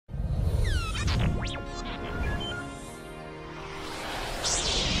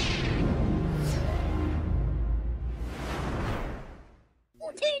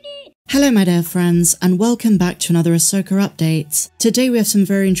Hello my dear friends, and welcome back to another Ahsoka update. Today we have some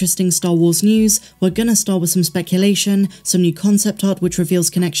very interesting Star Wars news. We're gonna start with some speculation, some new concept art which reveals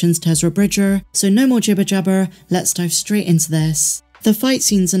connections to Ezra Bridger, so no more jibber jabber, let's dive straight into this. The fight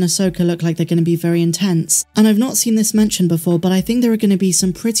scenes in Ahsoka look like they're going to be very intense, and I've not seen this mentioned before, but I think there are going to be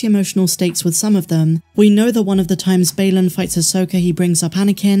some pretty emotional stakes with some of them. We know that one of the times Baylan fights Ahsoka he brings up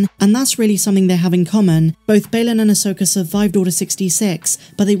Anakin, and that's really something they have in common. Both Baylan and Ahsoka survived Order 66,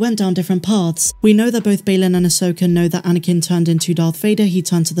 but they went down different paths. We know that both Baylan and Ahsoka know that Anakin turned into Darth Vader, he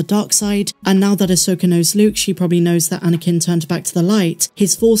turned to the dark side, and now that Ahsoka knows Luke, she probably knows that Anakin turned back to the light.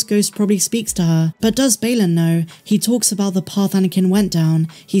 His Force ghost probably speaks to her. But does Baylan know? He talks about the path Anakin went down.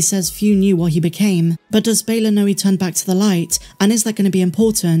 He says few knew what he became. But does Baylan know he turned back to the light? And is that going to be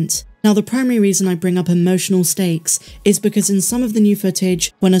important? Now, the primary reason I bring up emotional stakes is because in some of the new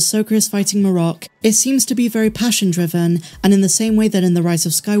footage, when Ahsoka is fighting Marok, it seems to be very passion-driven, and in the same way that in The Rise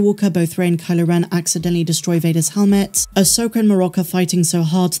of Skywalker, both Rey and Kylo Ren accidentally destroy Vader's helmet, Ahsoka and Marok are fighting so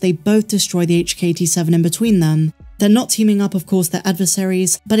hard they both destroy the HK-87 in between them. They're not teaming up, of course, they're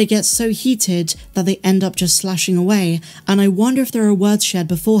adversaries, but it gets so heated that they end up just slashing away, and I wonder if there are words shared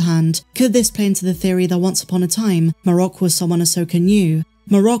beforehand. Could this play into the theory that once upon a time, Marok was someone Ahsoka knew?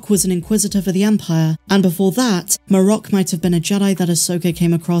 Marok was an Inquisitor for the Empire, and before that, Marok might have been a Jedi that Ahsoka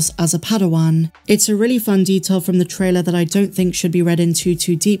came across as a Padawan. It's a really fun detail from the trailer that I don't think should be read into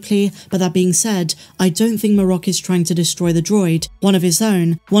too deeply, but that being said, I don't think Marok is trying to destroy the droid, one of his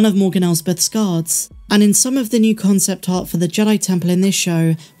own, one of Morgan Elsbeth's guards. And in some of the new concept art for the Jedi Temple in this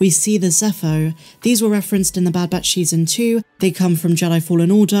show, we see the Zeffo. These were referenced in the Bad Batch Season 2, they come from Jedi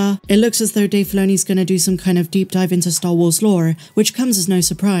Fallen Order. It looks as though Dave Filoni's gonna do some kind of deep dive into Star Wars lore, which comes as no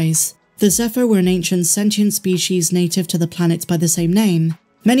surprise. The Zeffo were an ancient sentient species native to the planet by the same name.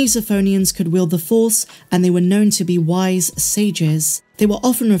 Many Zeffonians could wield the Force, and they were known to be wise sages. They were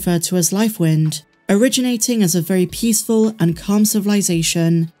often referred to as Life Wind. Originating as a very peaceful and calm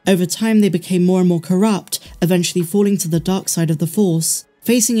civilization, over time they became more and more corrupt, eventually falling to the dark side of the Force.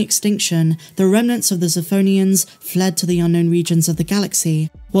 Facing extinction, the remnants of the Zeffonians fled to the unknown regions of the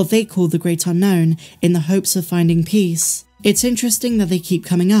galaxy, what they called the Great Unknown, in the hopes of finding peace. It's interesting that they keep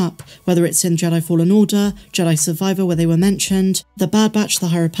coming up, whether it's in Jedi Fallen Order, Jedi Survivor where they were mentioned, The Bad Batch, The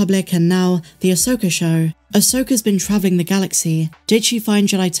High Republic, and now the Ahsoka show. Ahsoka's been traveling the galaxy. Did she find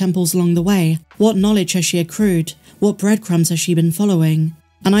Jedi temples along the way? What knowledge has she accrued? What breadcrumbs has she been following?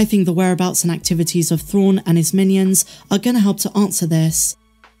 And I think the whereabouts and activities of Thrawn and his minions are going to help to answer this.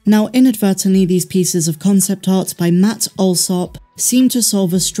 Now, inadvertently, these pieces of concept art by Matt Alsop seem to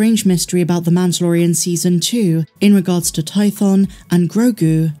solve a strange mystery about The Mandalorian Season 2 in regards to Tython and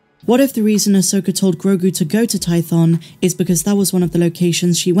Grogu. What if the reason Ahsoka told Grogu to go to Tython is because that was one of the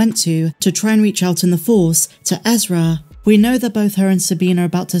locations she went to try and reach out in the Force to Ezra? We know that both her and Sabine are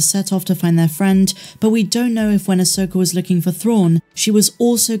about to set off to find their friend, but we don't know if when Ahsoka was looking for Thrawn, she was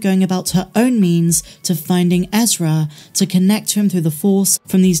also going about her own means to finding Ezra, to connect to him through the Force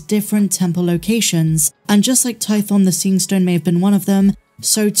from these different temple locations. And just like Tython, the Seeing Stone may have been one of them,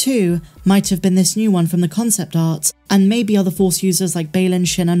 so too might have been this new one from the concept art, and maybe other Force users like Baylan,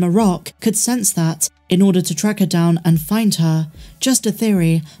 Shin and Marok could sense that in order to track her down and find her. Just a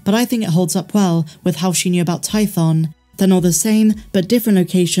theory, but I think it holds up well with how she knew about Tython. They're not the same, but different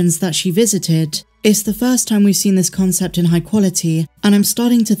locations that she visited. It's the first time we've seen this concept in high quality, and I'm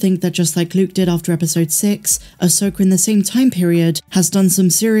starting to think that just like Luke did after episode 6, Ahsoka in the same time period has done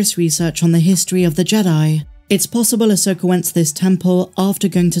some serious research on the history of the Jedi. It's possible Ahsoka went to this temple after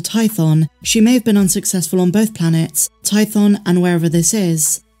going to Tython. She may have been unsuccessful on both planets, Tython and wherever this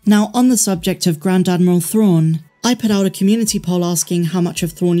is. Now, on the subject of Grand Admiral Thrawn, I put out a community poll asking how much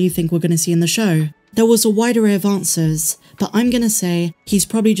of Thrawn you think we're going to see in the show. There was a wide array of answers, but I'm gonna say he's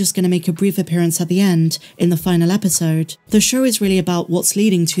probably just gonna make a brief appearance at the end, in the final episode. The show is really about what's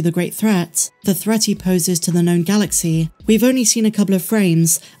leading to the great threat, the threat he poses to the known galaxy. We've only seen a couple of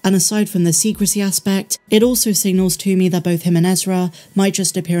frames, and aside from the secrecy aspect, it also signals to me that both him and Ezra might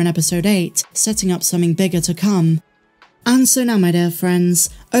just appear in episode 8, setting up something bigger to come. And so now, my dear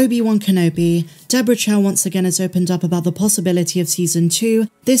friends, Obi-Wan Kenobi, Deborah Chow once again has opened up about the possibility of Season 2,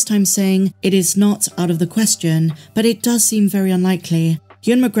 this time saying it is not out of the question, but it does seem very unlikely.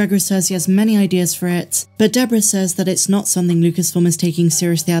 Ewan McGregor says he has many ideas for it, but Deborah says that it's not something Lucasfilm is taking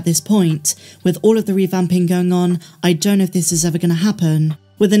seriously at this point. With all of the revamping going on, I don't know if this is ever going to happen.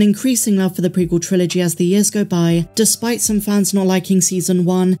 With an increasing love for the prequel trilogy as the years go by, despite some fans not liking Season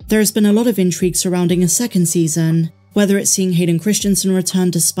 1, there has been a lot of intrigue surrounding a second season. Whether it's seeing Hayden Christensen return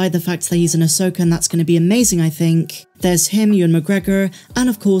despite the fact that he's in Ahsoka, and that's going to be amazing I think. There's him, Ewan McGregor, and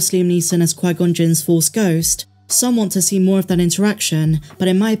of course Liam Neeson as Qui-Gon Jinn's Force Ghost. Some want to see more of that interaction, but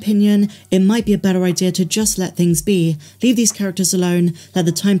in my opinion, it might be a better idea to just let things be, leave these characters alone, let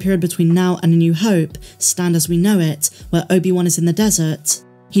the time period between now and A New Hope stand as we know it, where Obi-Wan is in the desert.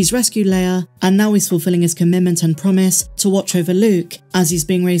 He's rescued Leia, and now he's fulfilling his commitment and promise to watch over Luke as he's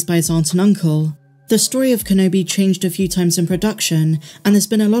being raised by his aunt and uncle. The story of Kenobi changed a few times in production, and there's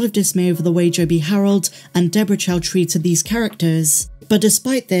been a lot of dismay over the way Joby Harold and Deborah Chow treated these characters. But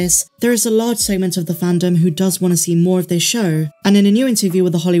despite this, there is a large segment of the fandom who does want to see more of this show, and in a new interview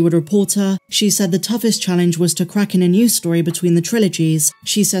with The Hollywood Reporter, she said the toughest challenge was to crack in a new story between the trilogies.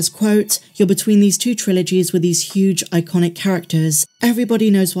 She says, quote, "You're between these two trilogies with these huge, iconic characters. Everybody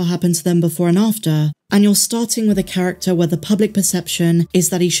knows what happened to them before and after. And you're starting with a character where the public perception is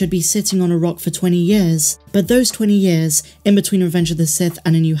that he should be sitting on a rock for 20 years. But those 20 years, in between Revenge of the Sith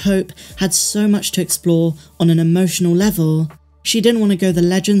and A New Hope, had so much to explore on an emotional level." She didn't want to go the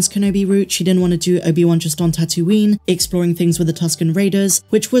Legends Kenobi route, she didn't want to do Obi-Wan just on Tatooine, exploring things with the Tusken Raiders,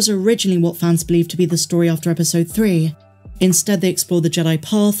 which was originally what fans believed to be the story after Episode 3. Instead, they explored the Jedi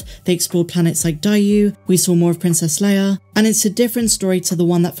path, they explored planets like Daiyu, we saw more of Princess Leia, and it's a different story to the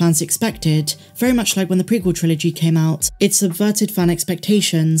one that fans expected, very much like when the prequel trilogy came out. It subverted fan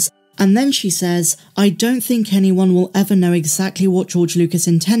expectations. And then she says, "I don't think anyone will ever know exactly what George Lucas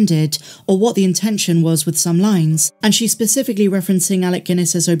intended, or what the intention was with some lines." And she's specifically referencing Alec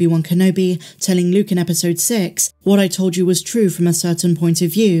Guinness as Obi-Wan Kenobi, telling Luke in Episode 6, "What I told you was true from a certain point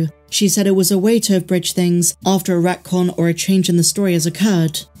of view." She said it was a way to have bridged things after a retcon or a change in the story has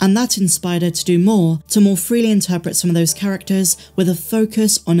occurred, and that inspired her to do more, to more freely interpret some of those characters with a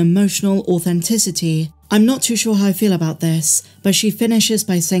focus on emotional authenticity. I'm not too sure how I feel about this, but she finishes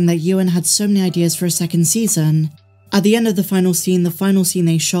by saying that Ewan had so many ideas for a second season. At the end of the final scene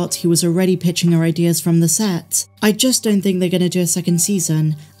they shot, he was already pitching her ideas from the set. I just don't think they're going to do a second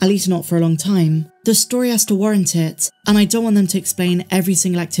season, at least not for a long time. The story has to warrant it, and I don't want them to explain every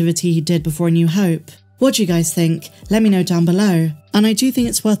single activity he did before A New Hope. What do you guys think? Let me know down below. And I do think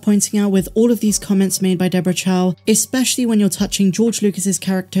it's worth pointing out with all of these comments made by Deborah Chow, especially when you're touching George Lucas's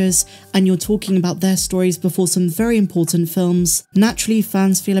characters and you're talking about their stories before some very important films, naturally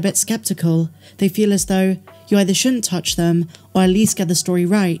fans feel a bit skeptical. They feel as though you either shouldn't touch them or at least get the story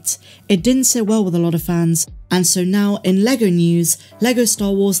right. It didn't sit well with a lot of fans. And so now, in LEGO news, LEGO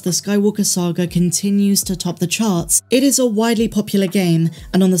Star Wars The Skywalker Saga continues to top the charts. It is a widely popular game,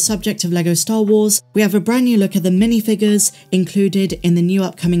 and on the subject of LEGO Star Wars, we have a brand new look at the minifigures included in the new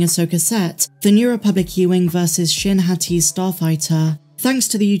upcoming Ahsoka set, the New Republic Ewan vs Shin Hati's Starfighter. Thanks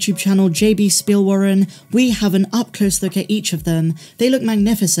to the YouTube channel JB Spielwarren, we have an up-close look at each of them. They look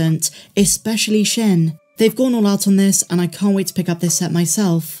magnificent, especially Shin. They've gone all out on this, and I can't wait to pick up this set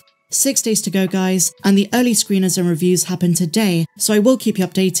myself. 6 days to go, guys, and the early screeners and reviews happen today, so I will keep you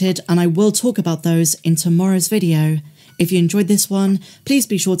updated and I will talk about those in tomorrow's video. If you enjoyed this one, please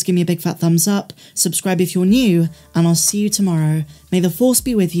be sure to give me a big fat thumbs up, subscribe if you're new, and I'll see you tomorrow. May the Force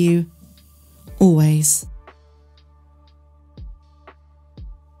be with you, always.